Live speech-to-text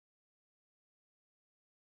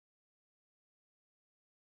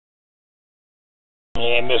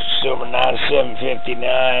Mr. Silver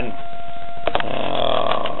 9759.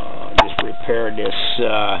 Just repaired this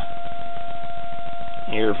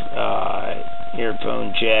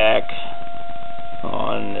earphone jack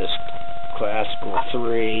on this Classical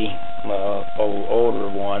 3, older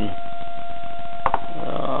one.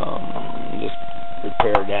 Just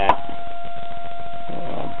repaired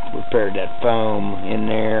that foam in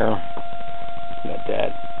there. Got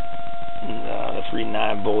that 3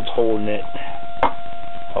 9-volts holding it.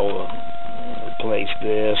 Replace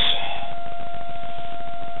this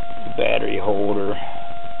battery holder,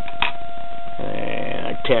 and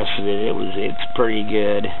I tested it. It's pretty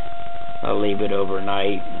good. I'll leave it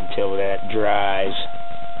overnight until that dries.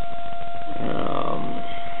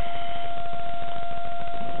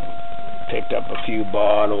 Picked up a few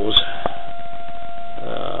bottles.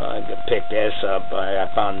 I picked this up. I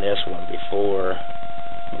found this one before.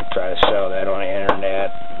 I'll try to sell that on the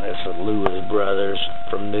internet. This is Lewis Brothers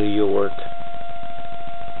from New York.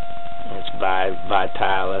 It's by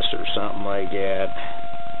Vitalis or something like that.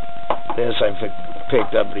 This I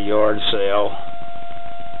picked up at a yard sale.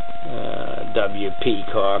 W.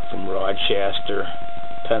 Peacock from Rochester,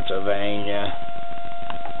 Pennsylvania.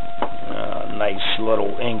 Nice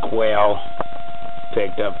little inkwell.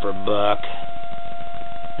 Picked up for $1.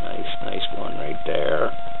 Nice one right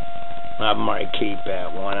there. I might keep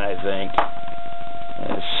that one, I think.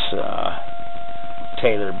 It's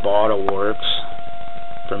Taylor Bottle Works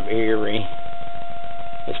from Erie.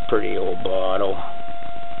 It's a pretty old bottle.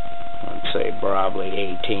 I'd say probably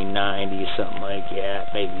 1890, something like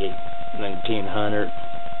that, maybe 1900.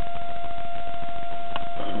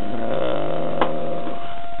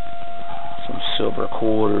 Some silver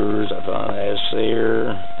quarters. I found this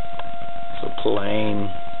here. It's a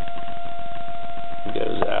plain. It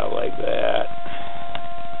goes out like that.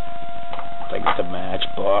 I think it's a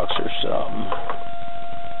matchbox or something.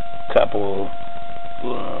 Couple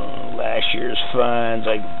last year's finds.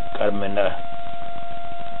 I got them in the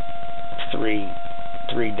three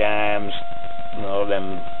dimes,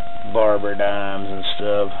 them barber dimes and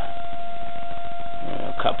stuff.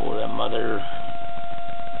 A couple of them other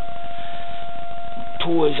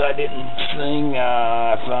toys I didn't sing.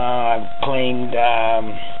 I cleaned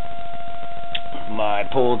my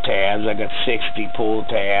pull tabs. I got 60 pull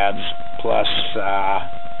tabs plus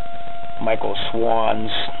Michael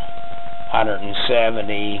Swan's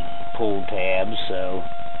 170 pull tabs, so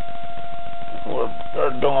we're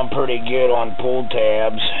doing pretty good on pull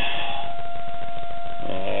tabs.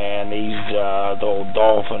 And these the old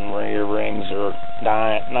dolphin rear rings are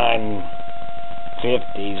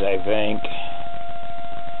 950s, I think.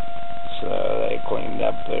 So they cleaned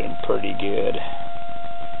up pretty good.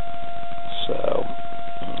 So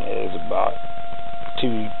it was about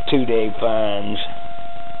two-day finds.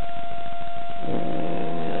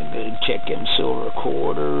 Go check them silver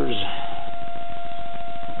quarters.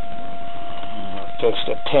 Fixed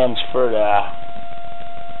the tents for the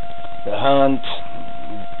hunt.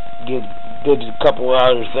 Did a couple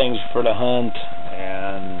other things for the hunt,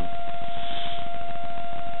 and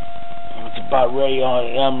it's about ready.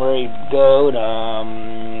 I'm ready to go.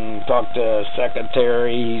 Talked to the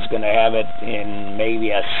secretary. He's going to have it in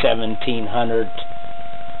maybe a 1700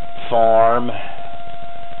 farm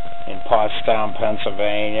in Pottstown,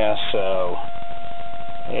 Pennsylvania. So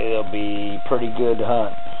it'll be pretty good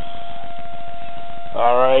hunt.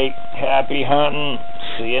 All right, happy hunting.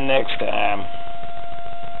 See you next time.